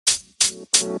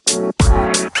Hey,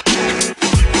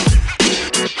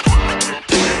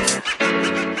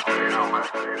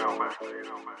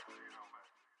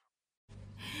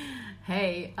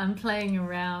 I'm playing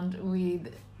around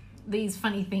with these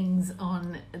funny things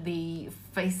on the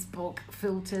Facebook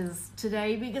filters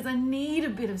today because I need a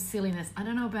bit of silliness. I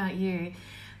don't know about you,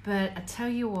 but I tell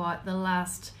you what, the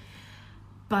last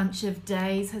bunch of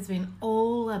days has been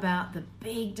all about the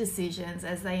big decisions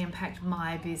as they impact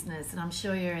my business, and I'm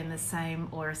sure you're in the same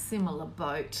or a similar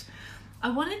boat. I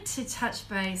wanted to touch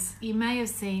base. You may have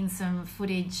seen some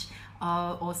footage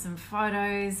or some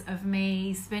photos of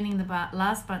me spending the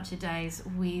last bunch of days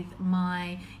with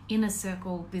my inner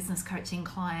circle business coaching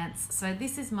clients. So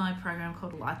this is my program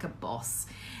called Like a Boss,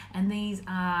 and these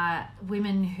are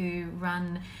women who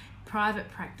run private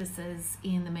practices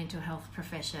in the mental health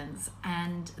professions,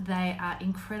 and they are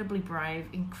incredibly brave,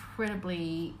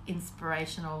 incredibly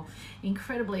inspirational,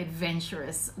 incredibly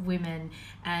adventurous women,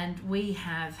 and we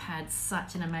have had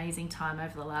such an amazing time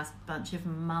over the last bunch of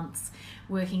months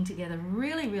working together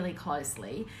really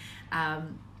closely.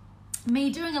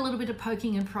 Me doing a little bit of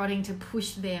poking and prodding to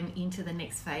push them into the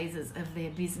next phases of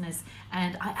their business,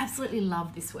 and I absolutely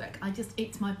love this work.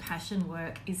 It's my passion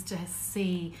work, is to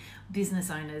see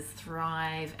business owners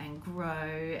thrive and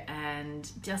grow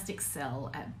and just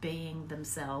excel at being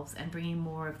themselves and bringing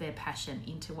more of their passion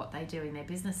into what they do in their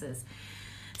businesses.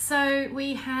 So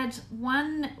we had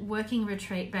one working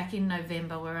retreat back in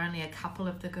November where only a couple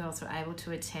of the girls were able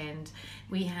to attend.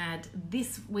 We had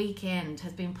this weekend,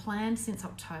 has been planned since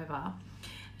October,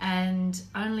 and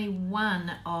only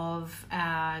one of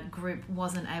our group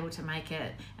wasn't able to make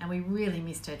it, and we really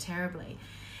missed her terribly.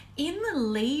 In the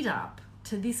lead up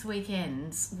to this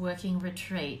weekend's working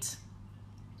retreat,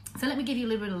 so let me give you a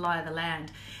little bit of lie of the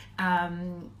land. I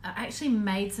actually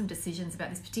made some decisions about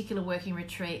this particular working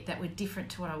retreat that were different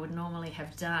to what I would normally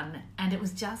have done, and it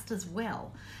was just as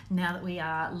well now that we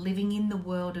are living in the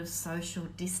world of social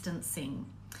distancing.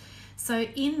 So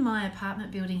in my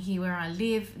apartment building here where I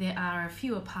live, there are a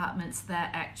few apartments that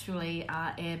actually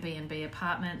are Airbnb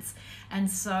apartments,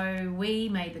 and so I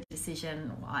made the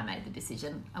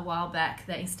decision a while back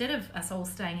that instead of us all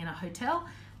staying in a hotel,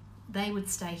 they would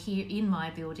stay here in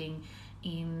my building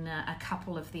in a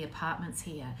couple of the apartments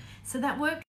here. So that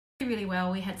worked really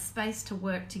well. We had space to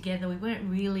work together. We weren't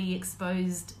really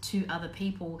exposed to other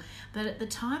people. But at the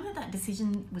time that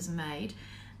decision was made,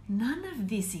 none of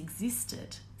this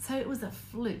existed. So it was a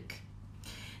fluke.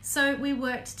 So we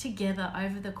worked together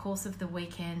over the course of the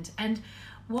weekend. And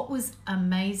what was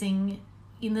amazing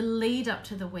in the lead up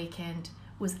to the weekend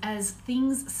was as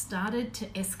things started to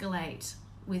escalate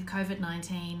with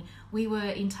COVID-19, we were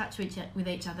in touch with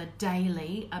each other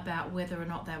daily about whether or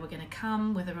not they were going to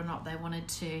come, whether or not they wanted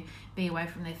to be away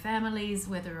from their families,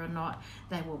 whether or not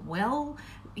they were well.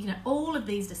 You know, all of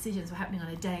these decisions were happening on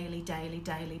a daily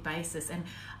basis.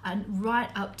 And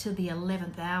right up to the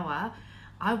 11th hour,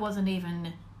 I wasn't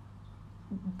even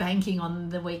banking on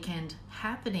the weekend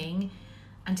happening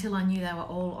until I knew they were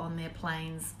all on their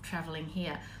planes traveling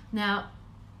here. Now,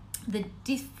 the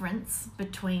difference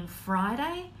between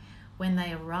Friday when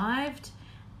they arrived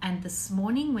and this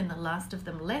morning when the last of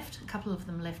them left, a couple of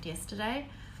them left yesterday,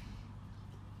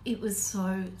 it was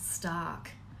so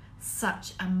stark.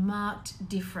 Such a marked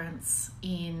difference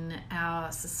in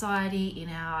our society, in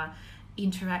our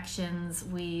interactions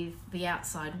with the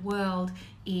outside world,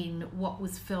 in what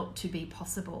was felt to be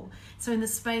possible. So in the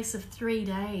space of 3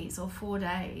 days or 4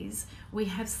 days, we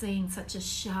have seen such a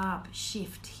sharp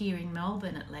shift here in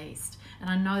Melbourne at least. And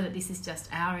I know that this is just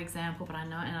our example, but I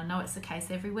know it's the case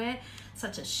everywhere.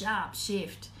 Such a sharp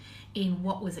shift in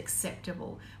what was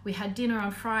acceptable. We had dinner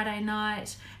on Friday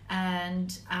night,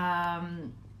 and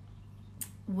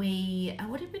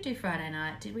what did we do Friday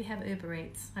night? Did we have Uber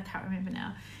Eats? I can't remember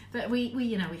now. But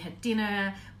we had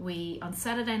dinner. On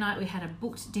Saturday night we had a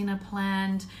booked dinner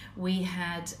planned. We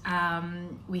had a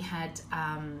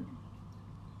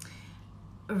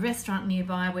restaurant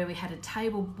nearby where we had a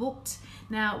table booked.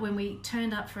 Now, when we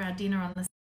turned up for our dinner on the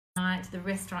night, the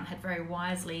restaurant had very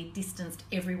wisely distanced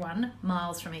everyone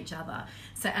miles from each other.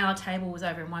 So our table was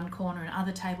over in one corner and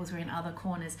other tables were in other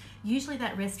corners. Usually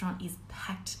that restaurant is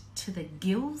packed to the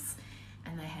gills,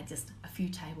 and they had just a few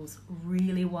tables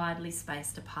really widely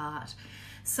spaced apart.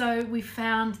 So we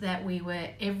found that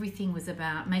everything was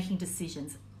about making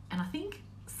decisions. And I think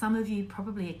some of you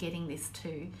probably are getting this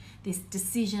too, this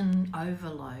decision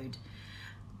overload.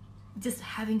 Just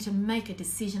having to make a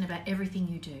decision about everything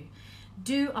you do.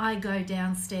 Do I go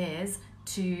downstairs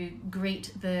to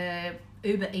greet the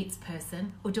Uber Eats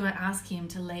person, or do I ask him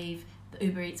to leave the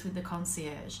Uber Eats with the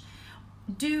concierge?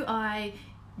 Do I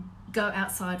go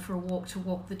outside for a walk to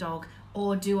walk the dog,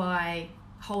 or do I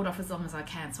hold off as long as I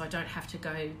can so I don't have to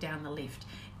go down the lift?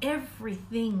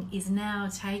 Everything is now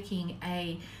taking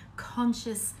a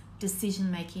conscious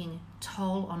decision-making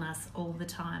toll on us all the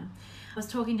time. I was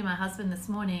talking to my husband this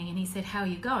morning and he said, how are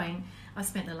you going? I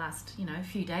spent the last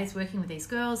few days working with these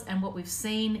girls, and what we've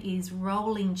seen is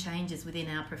rolling changes within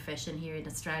our profession here in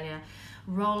Australia,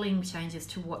 rolling changes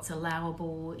to what's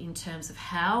allowable in terms of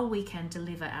how we can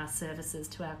deliver our services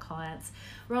to our clients,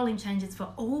 rolling changes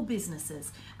for all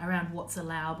businesses around what's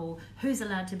allowable, who's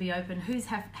allowed to be open, who's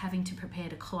having to prepare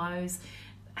to close,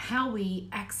 how we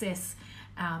access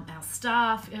our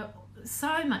staff.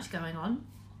 So much going on.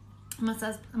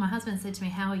 My husband said to me,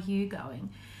 how are you going?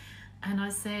 And I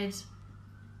said,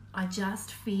 I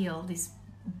just feel this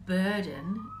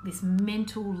burden, this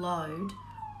mental load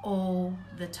all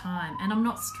the time. And I'm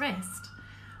not stressed.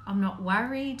 I'm not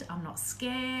worried. I'm not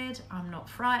scared. I'm not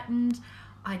frightened.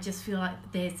 I just feel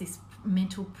like there's this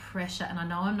mental pressure. And I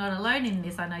know I'm not alone in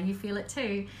this. I know you feel it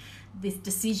too. This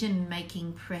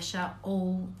decision-making pressure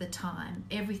all the time.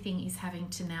 Everything is having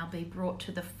to now be brought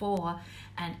to the fore,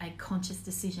 and a conscious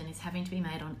decision is having to be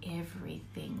made on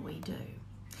everything we do.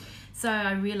 So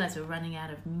I realized we're running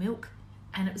out of milk,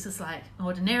 and it was just like,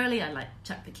 ordinarily I'd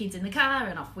chuck the kids in the car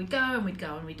and off we'd go and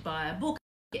we'd buy a book,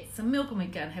 get some milk, and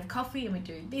we'd go and have coffee, and we'd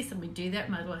do this and we'd do that,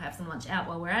 might as well have some lunch out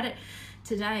while we're at it.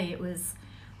 Today it was,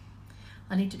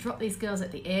 I need to drop these girls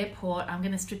at the airport. I'm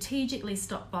going to strategically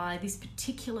stop by this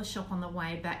particular shop on the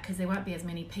way back because there won't be as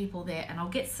many people there, and I'll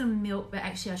get some milk, but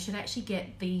actually I should actually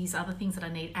get these other things that I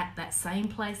need at that same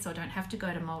place so I don't have to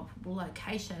go to multiple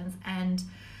locations. And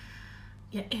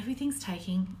yeah, everything's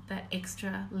taking that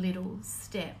extra little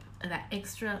step, that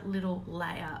extra little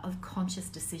layer of conscious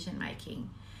decision making,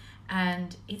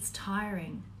 and it's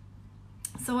tiring.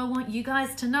 So I want you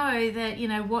guys to know that,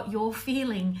 what you're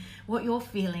feeling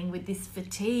with this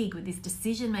fatigue, with this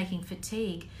decision-making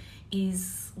fatigue,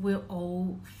 is we're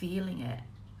all feeling it.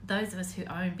 Those of us who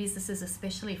own businesses,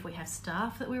 especially if we have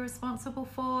staff that we're responsible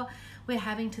for, we're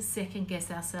having to second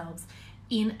guess ourselves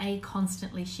in a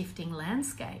constantly shifting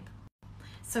landscape.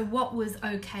 So what was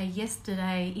okay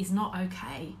yesterday is not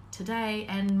okay today,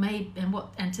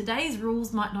 and today's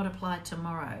rules might not apply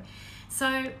tomorrow.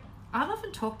 So I've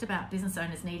often talked about business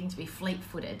owners needing to be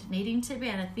fleet-footed, needing to be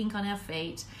able to think on our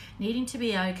feet, needing to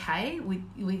be okay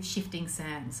with shifting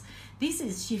sands. This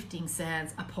is shifting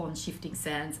sands upon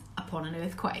an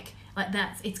earthquake.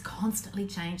 It's constantly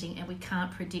changing, and we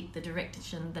can't predict the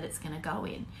direction that it's going to go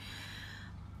in.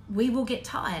 We will get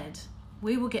tired,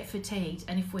 we will get fatigued,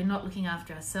 and if we're not looking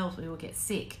after ourselves, we will get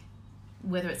sick.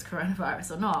 Whether it's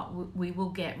coronavirus or not, we will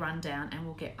get run down and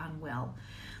we'll get unwell.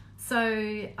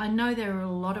 So I know there are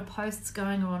a lot of posts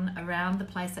going on around the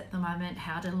place at the moment,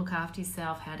 how to look after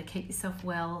yourself, how to keep yourself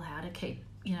well, how to keep,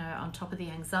 on top of the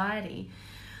anxiety.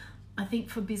 I think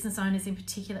for business owners in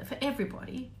particular, for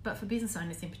everybody, but for business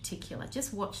owners in particular,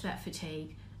 just watch that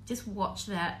fatigue, just watch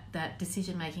that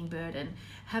decision-making burden.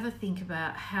 Have a think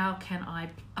about, how can I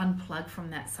unplug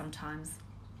from that sometimes?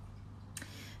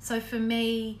 So for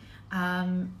me,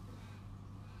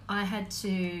 I had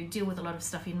to deal with a lot of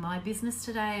stuff in my business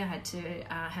today. I had to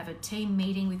have a team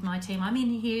meeting with my team. I'm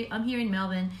here in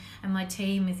Melbourne, and my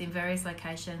team is in various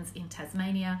locations in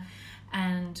Tasmania,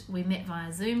 and we met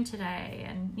via Zoom today,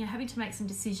 and having to make some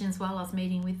decisions while I was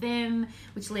meeting with them,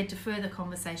 which led to further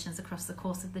conversations across the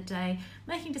course of the day,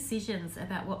 making decisions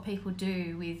about what people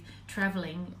do with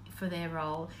traveling for their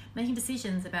role, making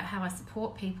decisions about how I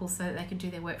support people so that they can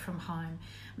do their work from home,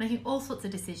 making all sorts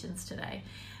of decisions today.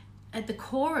 At the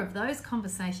core of those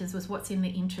conversations was what's in the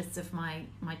interests of my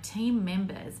team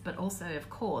members, but also, of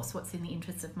course, what's in the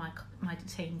interests of my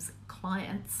team's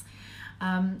clients.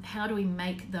 How do we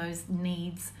make those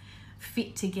needs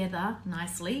fit together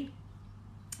nicely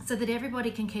so that everybody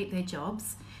can keep their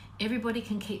jobs, everybody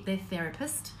can keep their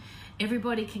therapist,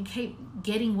 everybody can keep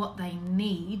getting what they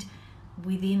need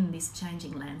within this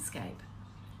changing landscape?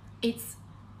 It's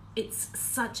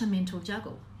such a mental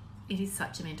juggle. It is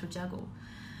such a mental juggle.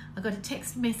 I got a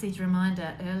text message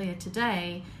reminder earlier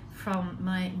today from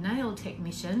my nail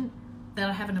technician that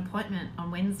I have an appointment on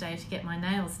Wednesday to get my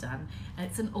nails done, and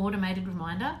it's an automated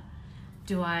reminder.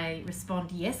 Do I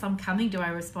respond, yes, I'm coming? Do I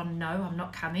respond, no, I'm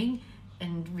not coming,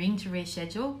 and ring to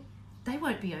reschedule? They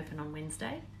won't be open on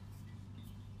Wednesday.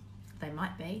 They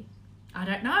might be. I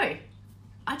don't know.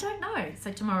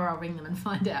 So tomorrow I'll ring them and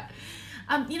find out.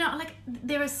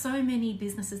 There are so many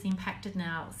businesses impacted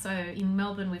now. So in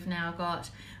Melbourne, we've now got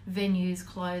venues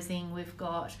closing, we've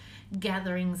got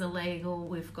gatherings illegal,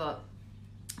 we've got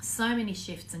so many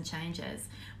shifts and changes.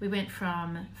 We went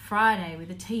from Friday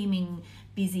with a teeming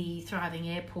busy, thriving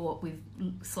airport with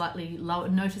slightly lower,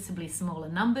 noticeably smaller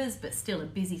numbers, but still a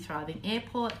busy, thriving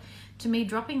airport, to me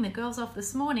dropping the girls off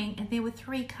this morning and there were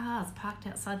 3 cars parked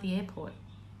outside the airport.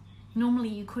 Normally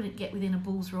you couldn't get within a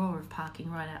bull's roar of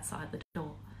parking right outside the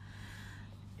door.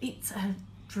 It's a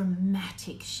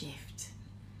dramatic shift.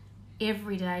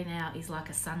 Every day now is like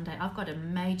a Sunday. I've got a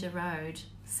major road,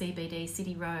 CBD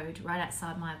City Road, right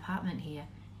outside my apartment here.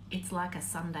 It's like a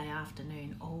Sunday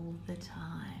afternoon all the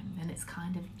time, and it's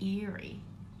kind of eerie.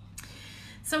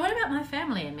 So what about my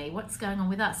family and me? What's going on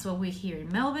with us? Well, we're here in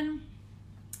Melbourne.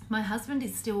 My husband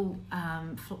is still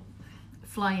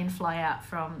fly in, fly out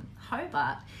from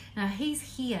Hobart. Now,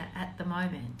 he's here at the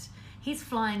moment. He's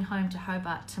flying home to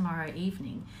Hobart tomorrow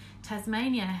evening.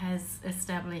 Tasmania has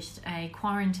established a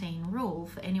quarantine rule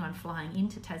for anyone flying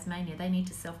into Tasmania. They need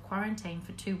to self-quarantine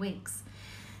for 2 weeks.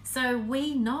 So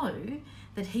we know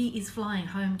that he is flying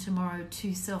home tomorrow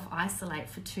to self-isolate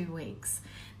for 2 weeks.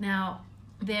 Now,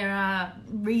 there are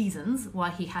reasons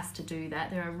why he has to do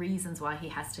that. There are reasons why he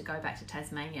has to go back to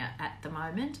Tasmania at the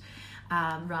moment,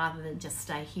 rather than just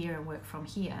stay here and work from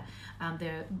here.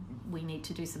 We need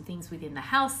to do some things within the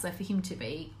house. So for him to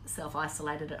be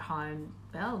self-isolated at home,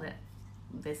 well,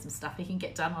 there's some stuff he can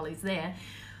get done while he's there.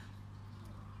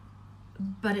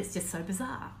 But it's just so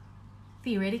bizarre.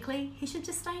 Theoretically, he should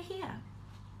just stay here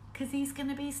because he's going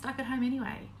to be stuck at home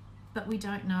anyway. But we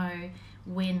don't know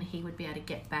when he would be able to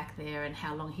get back there and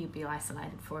how long he'd be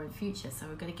isolated for in future. So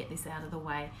we've got to get this out of the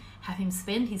way, have him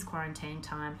spend his quarantine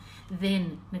time,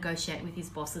 then negotiate with his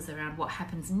bosses around what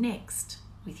happens next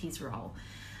with his role,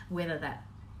 whether that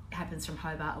happens from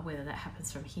Hobart or whether that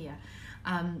happens from here.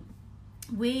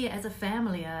 We as a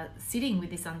family are sitting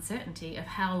with this uncertainty of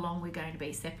how long we're going to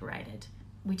be separated.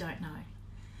 We don't know.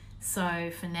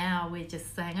 So for now, we're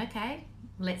just saying, okay,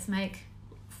 let's make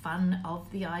fun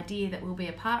of the idea that we'll be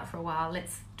apart for a while.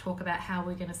 Let's talk about how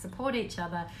we're going to support each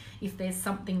other. If there's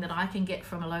something that I can get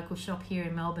from a local shop here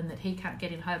in Melbourne that he can't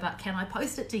get in Hobart, can I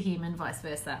post it to him, and vice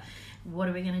versa? What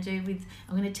are we going to do with,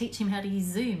 I'm going to teach him how to use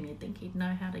Zoom. You'd think he'd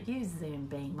know how to use Zoom,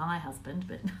 being my husband,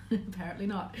 but apparently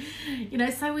not.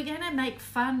 So we're going to make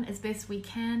fun as best we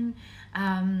can.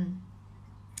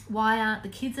 Why aren't the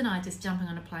kids and I just jumping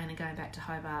on a plane and going back to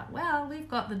Hobart? Well, we've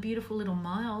got the beautiful little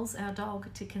Miles, our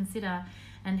dog, to consider,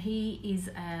 and he is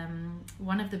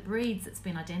one of the breeds that's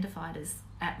been identified as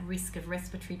at risk of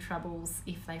respiratory troubles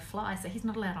if they fly, so he's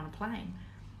not allowed on a plane.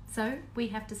 So we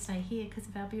have to stay here because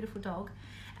of our beautiful dog,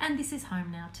 and this is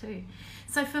home now too.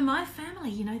 So for my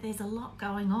family, there's a lot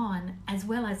going on, as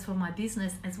well as for my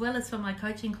business, as well as for my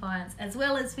coaching clients, as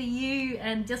well as for you,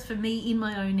 and just for me in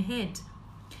my own head.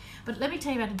 But let me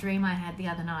tell you about a dream I had the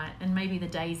other night, and maybe the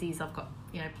daisies I've got,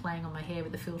 playing on my hair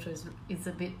with the filters is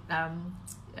a bit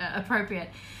appropriate.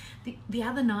 The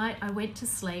other night I went to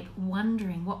sleep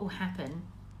wondering what will happen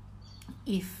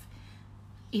if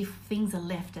things are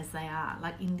left as they are,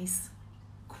 like in this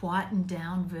quietened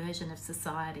down version of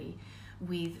society,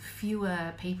 with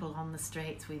fewer people on the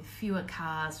streets, with fewer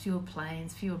cars, fewer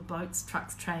planes, fewer boats,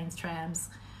 trucks, trains, trams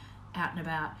out and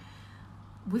about.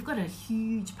 We've got a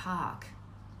huge park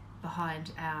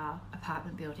behind our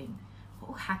apartment building. What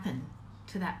will happen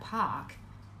to that park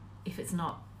if it's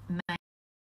not made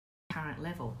current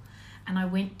level? And I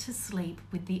went to sleep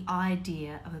with the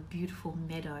idea of a beautiful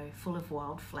meadow full of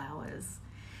wildflowers.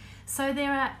 So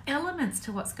there are elements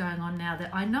to what's going on now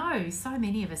that I know so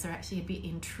many of us are actually a bit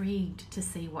intrigued to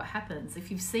see what happens. If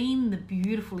you've seen the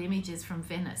beautiful images from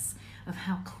Venice of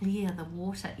how clear the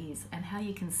water is and how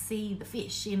you can see the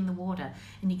fish in the water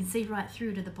and you can see right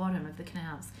through to the bottom of the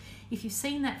canals, if you've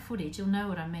seen that footage, you'll know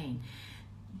what I mean.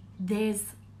 There's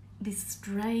this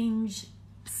strange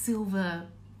silver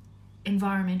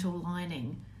environmental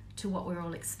lining to what we're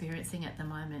all experiencing at the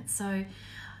moment. So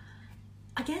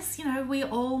I guess, we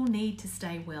all need to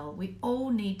stay well. We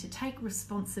all need to take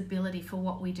responsibility for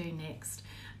what we do next.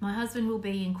 My husband will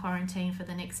be in quarantine for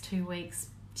the next 2 weeks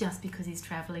just because he's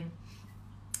traveling.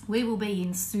 We will be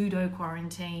in pseudo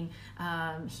quarantine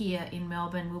here in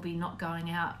Melbourne. We'll be not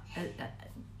going out,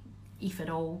 if at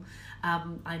all.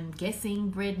 I'm guessing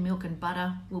bread, milk and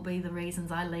butter will be the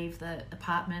reasons I leave the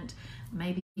apartment.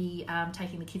 Maybe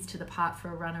taking the kids to the park for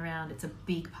a run around. It's a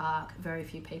big park, very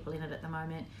few people in it at the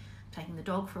moment. Taking the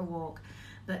dog for a walk.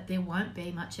 But there won't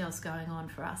be much else going on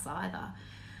for us either.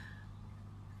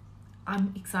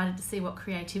 I'm excited to see what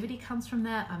creativity comes from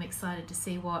that. I'm excited to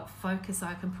see what focus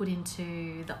I can put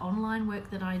into the online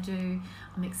work that I do.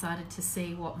 I'm excited to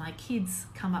see what my kids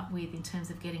come up with in terms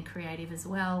of getting creative as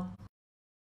well.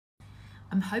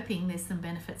 I'm hoping there's some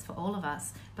benefits for all of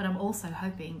us, but I'm also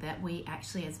hoping that we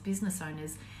actually as business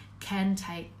owners can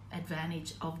take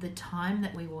advantage of the time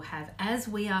that we will have as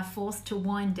we are forced to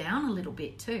wind down a little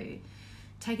bit too.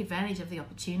 Take advantage of the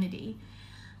opportunity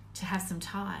to have some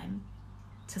time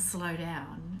to slow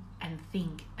down and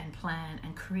think and plan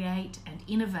and create and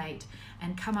innovate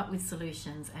and come up with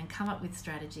solutions and come up with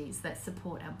strategies that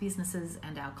support our businesses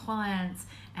and our clients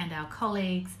and our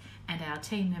colleagues and our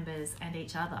team members and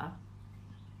each other.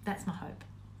 That's my hope.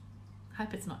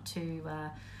 Hope it's not too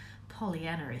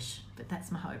Pollyanna-ish, but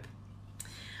that's my hope.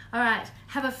 All right,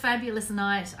 have a fabulous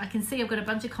night. I can see I've got a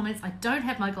bunch of comments. I don't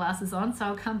have my glasses on, so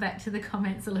I'll come back to the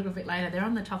comments a little bit later. They're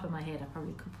on the top of my head. I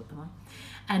probably could put them on.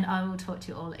 And I will talk to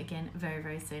you all again very,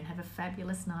 very soon. Have a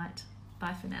fabulous night.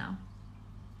 Bye for now.